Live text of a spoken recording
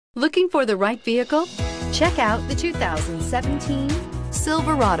Looking for the right vehicle? Check out the 2017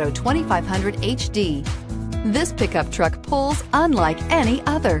 Silverado 2500 HD. This pickup truck pulls unlike any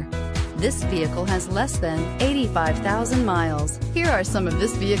other. This vehicle has less than 85,000 miles. Here are some of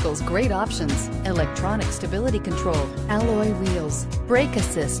this vehicle's great options: electronic stability control, alloy wheels, brake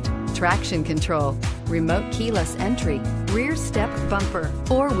assist, traction control, remote keyless entry, rear step bumper,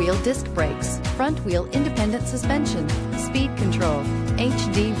 four-wheel disc brakes, front wheel independent suspension, speed control,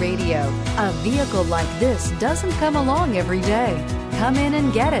 HD radio. A vehicle like this doesn't come along every day. Come in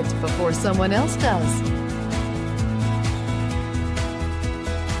and get it before someone else does.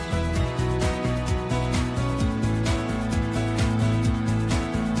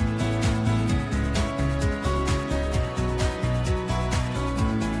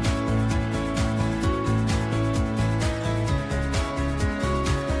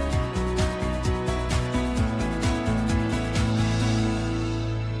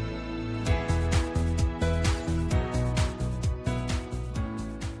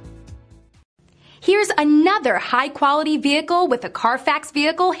 Here's another high-quality vehicle with a Carfax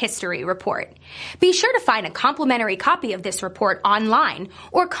Vehicle History Report. Be sure to find a complimentary copy of this report online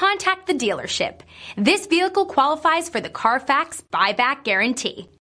or contact the dealership. This vehicle qualifies for the Carfax Buyback Guarantee.